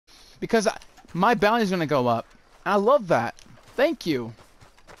Because my bounty's gonna go up. I love that. Thank you.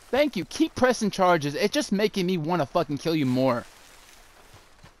 Thank you. Keep pressing charges. It's just making me want to fucking kill you more.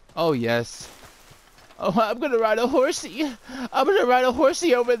 Oh, yes. Oh, I'm gonna ride a horsey. I'm gonna ride a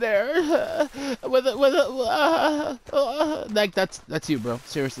horsey over there. Like, that's you, bro.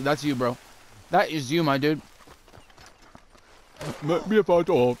 Seriously, that's you, bro. That is you, my dude. Let me if I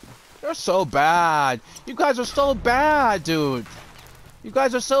don't. You're so bad. You guys are so bad, dude. You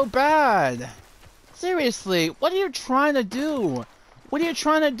guys are so bad. Seriously, what are you trying to do? What are you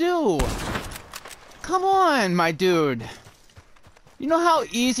trying to do? Come on, my dude. You know how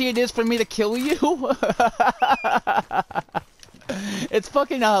easy it is for me to kill you? It's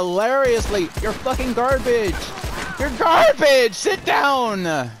fucking hilariously. You're fucking garbage. You're garbage. Sit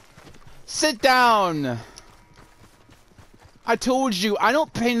down. Sit down. I told you, I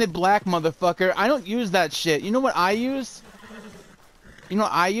don't paint it black, motherfucker. I don't use that shit. You know what I use? You know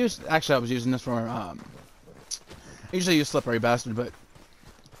what I use? Actually, I was using this for, I usually use Slippery Bastard, but...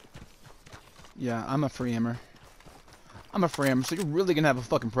 yeah, I'm a free aimer. I'm a free aimer, so you're really gonna have a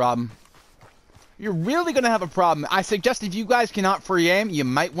fucking problem. You're really gonna have a problem. I suggest if you guys cannot free aim, you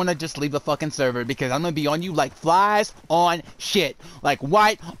might want to just leave the fucking server, because I'm gonna be on you like flies on shit. Like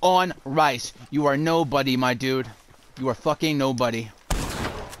white on rice. You are nobody, my dude. You are fucking nobody.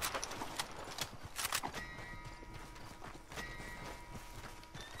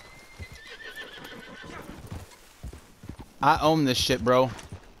 I own this shit, bro.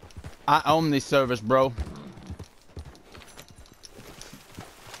 I own these servers, bro.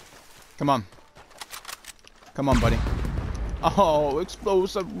 Come on. Come on, buddy. Oh,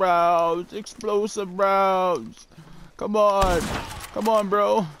 explosive rounds. Explosive rounds. Come on. Come on,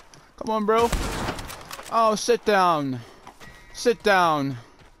 bro. Come on, bro. Oh, sit down. Sit down.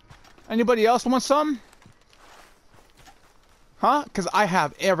 Anybody else want some? Huh? Because I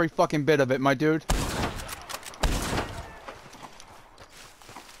have every fucking bit of it, my dude.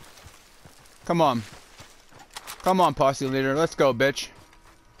 Come on. Come on, posse leader. Let's go, bitch.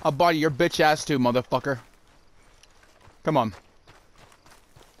 I'll body your bitch ass too, motherfucker. Come on.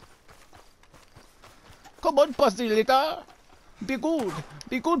 Come on, posse leader. Be good.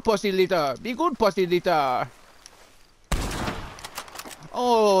 Be good, posse leader. Be good, posse leader.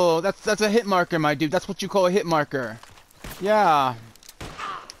 Oh, that's a hit marker, my dude. That's what you call a hit marker. Yeah.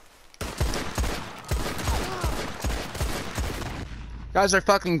 Guys are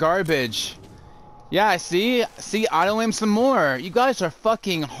fucking garbage. Yeah, see, auto aim some more. You guys are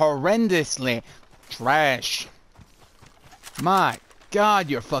fucking horrendously trash. My God,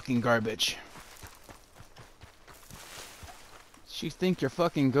 you're fucking garbage. You think you're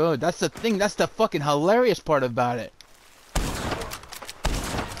fucking good. That's the thing. That's the fucking hilarious part about it.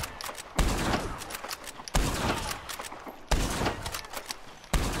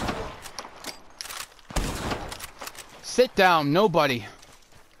 Sit down, nobody.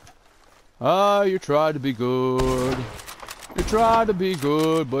 Ah, you try to be good. You try to be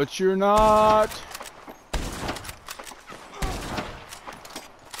good, but you're not.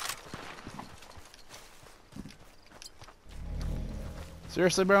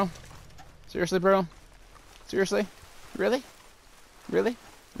 Seriously, bro? Seriously, bro? Seriously? Really? Really?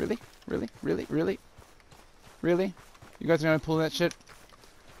 Really? Really? Really? Really? Really? You guys are gonna pull that shit?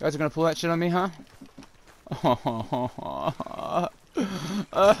 You guys are gonna pull that shit on me, huh? Oh,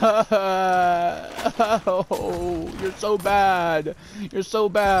 you're so bad. You're so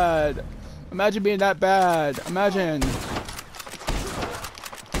bad. Imagine being that bad. Imagine.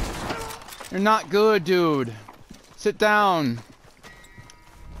 You're not good, dude. Sit down.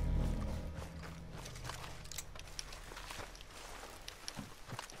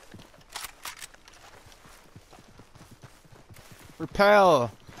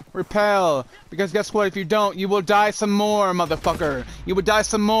 Repel. Repel. Because guess what? If you don't, you will die some more, motherfucker. You will die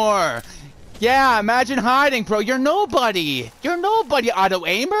some more. Yeah, imagine hiding, bro. You're nobody. You're nobody, auto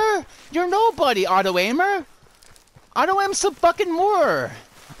aimer. You're nobody, auto aimer. Auto aim some fucking more.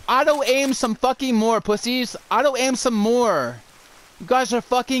 Auto aim some fucking more, pussies. Auto aim some more. You guys are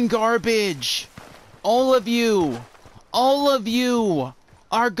fucking garbage. All of you. All of you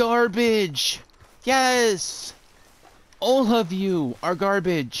are garbage. Yes. All of you are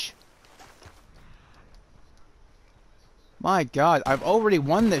garbage. My God, I've already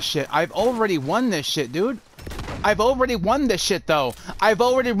won this shit. I've already won this shit, dude. I've already won this shit, though. I've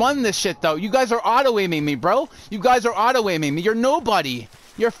already won this shit, though. You guys are auto-aiming me, bro. You guys are auto-aiming me. You're nobody.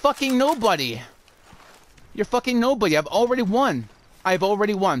 You're fucking nobody. You're fucking nobody. I've already won. I've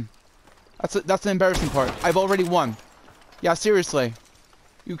already won. That's the embarrassing part. I've already won. Yeah, seriously.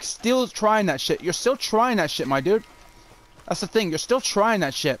 You still trying that shit. You're still trying that shit, my dude. That's the thing. You're still trying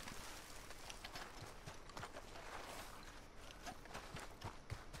that shit.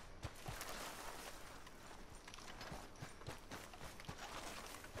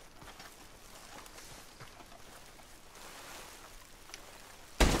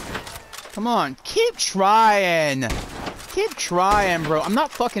 Come on, keep trying. Keep trying, bro. I'm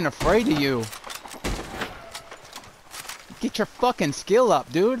not fucking afraid of you. Get your fucking skill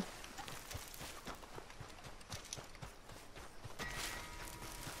up, dude.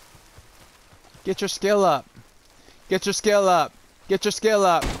 Get your skill up. Get your skill up. Get your skill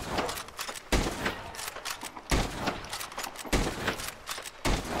up.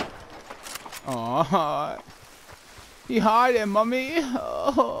 Oh, he hiding, mommy.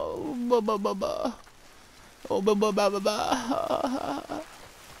 Oh, ba ba ba ba. Oh, ba ba ba ba ba.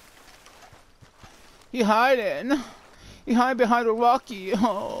 He hiding. He hide behind a rocky.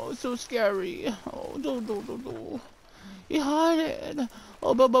 Oh, so scary. Oh, do. He hiding.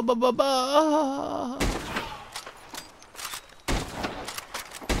 Oh, ba ba ba ba ba.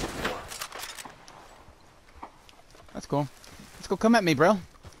 That's cool. Let's go. Come at me, bro.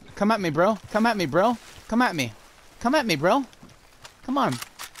 Come at me, bro. Come at me, bro. Come at me. Come at me, bro. Come on.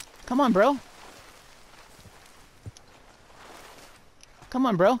 Come on, bro. Come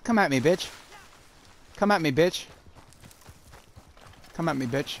on, bro. Come at me, bitch. Come at me, bitch. Come at me,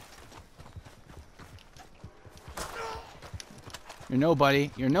 bitch. You're nobody.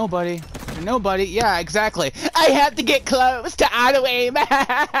 You're nobody. You're nobody. Yeah, exactly. I have to get close to auto aim.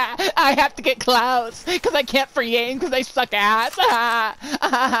 I have to get close because I can't free aim because I suck ass.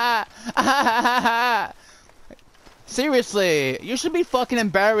 Seriously, you should be fucking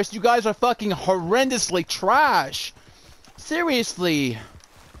embarrassed. You guys are fucking horrendously trash. Seriously.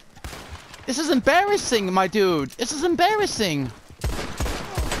 This is embarrassing, my dude. This is embarrassing.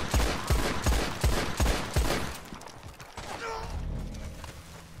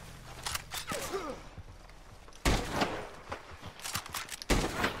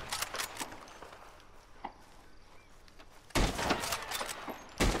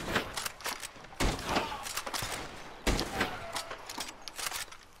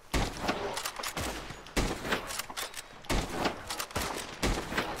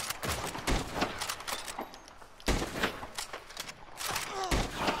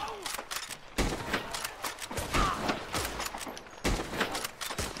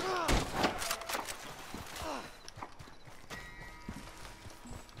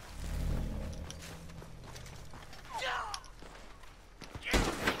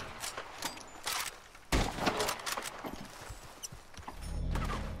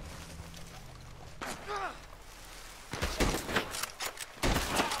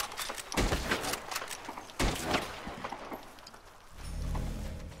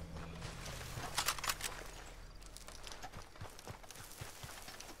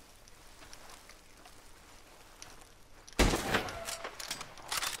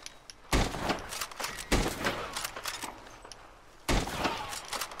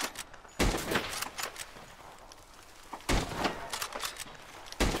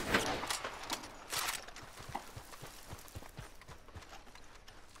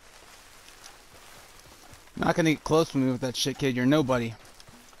 Not gonna get close to me with that shit, kid. You're nobody.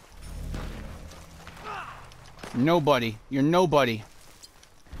 Nobody. You're nobody.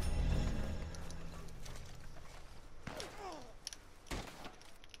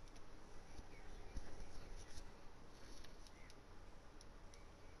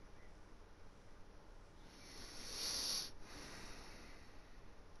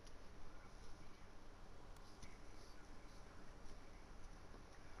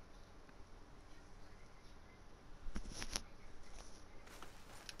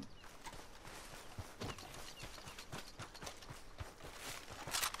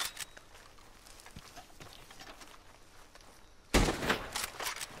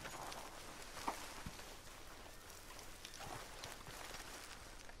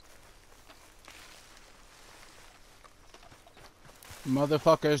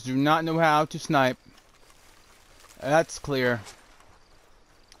 Motherfuckers do not know how to snipe. That's clear.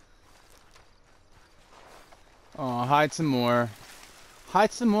 Oh, hide some more.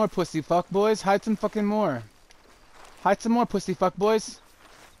 Hide some more, pussy fuck boys. Hide some fucking more. Hide some more, pussy fuck boys.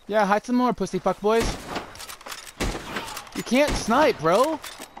 Yeah, hide some more, pussy fuck boys. You can't snipe, bro.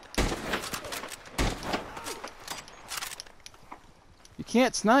 You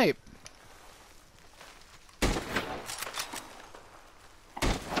can't snipe.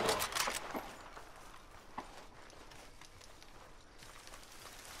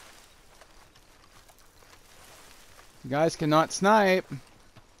 You guys cannot snipe.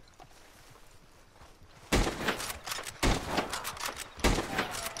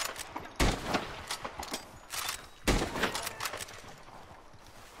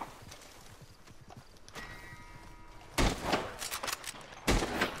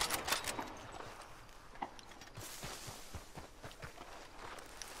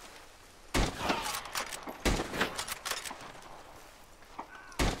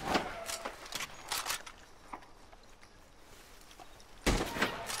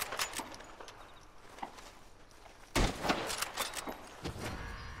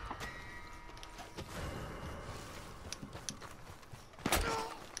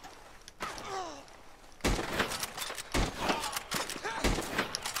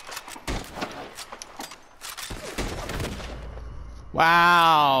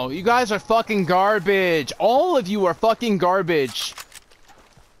 Wow, you guys are fucking garbage. All of you are fucking garbage.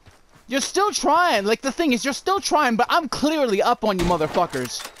 You're still trying. Like, the thing is, you're still trying, but I'm clearly up on you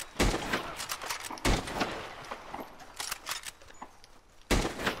motherfuckers.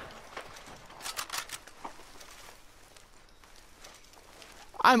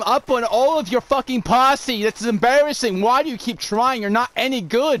 I'm up on all of your fucking posse. That's embarrassing. Why do you keep trying? You're not any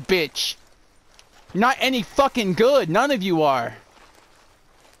good, bitch. You're not any fucking good. None of you are.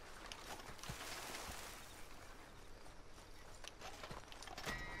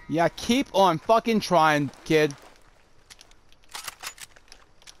 Yeah, keep on fucking trying, kid.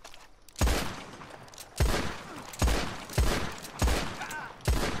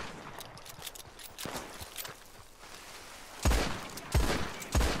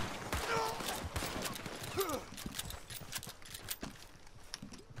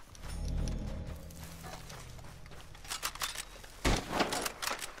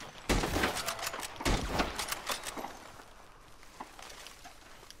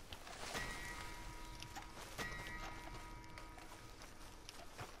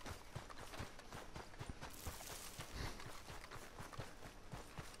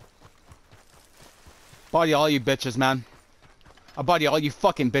 Body all you bitches, man. I body all you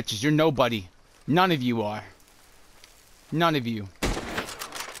fucking bitches. You're nobody. None of you are. None of you.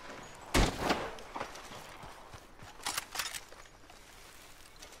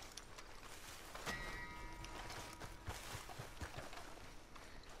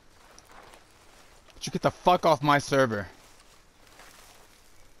 But you get the fuck off my server.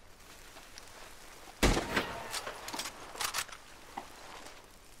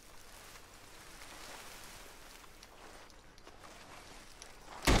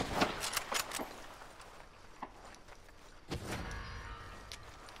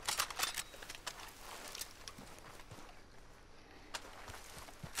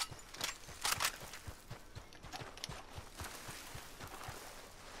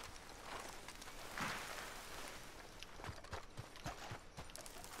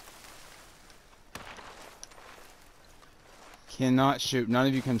 Cannot shoot. None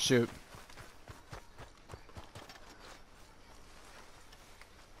of you can shoot.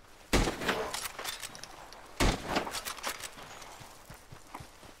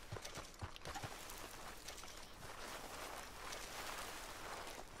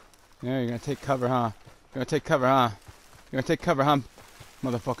 Yeah, you're gonna take cover, huh? You're gonna take cover, huh? You're gonna take cover, huh?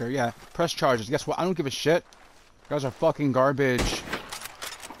 Motherfucker, yeah. Press charges. Guess what? I don't give a shit. You guys are fucking garbage.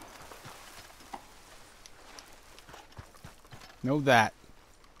 Know that.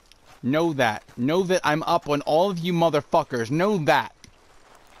 Know that. Know that I'm up on all of you motherfuckers. Know that.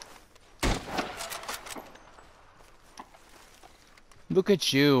 Look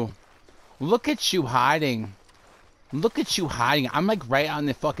at you. Look at you hiding. Look at you hiding. I'm like right out in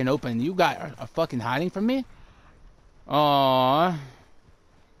the fucking open. You got a fucking hiding from me? Aww.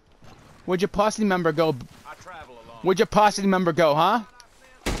 Where'd your posse member go? Where'd your posse member go, huh?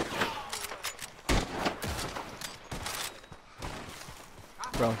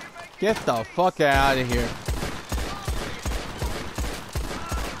 Bro, get the fuck out of here.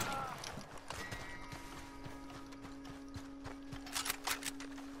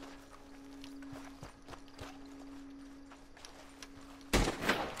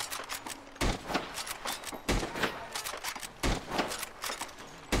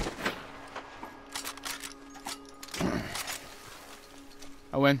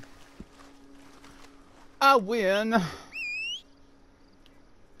 I win. I win.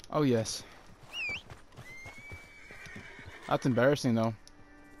 Oh yes. That's embarrassing though.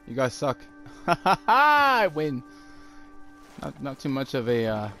 You guys suck. I win. Not too much of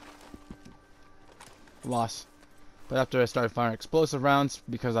a loss. But after I started firing explosive rounds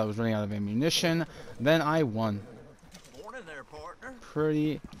because I was running out of ammunition, then I won. Morning there, partner.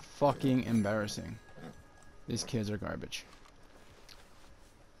 Pretty fucking embarrassing. These kids are garbage.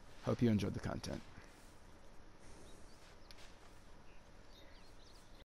 Hope you enjoyed the content.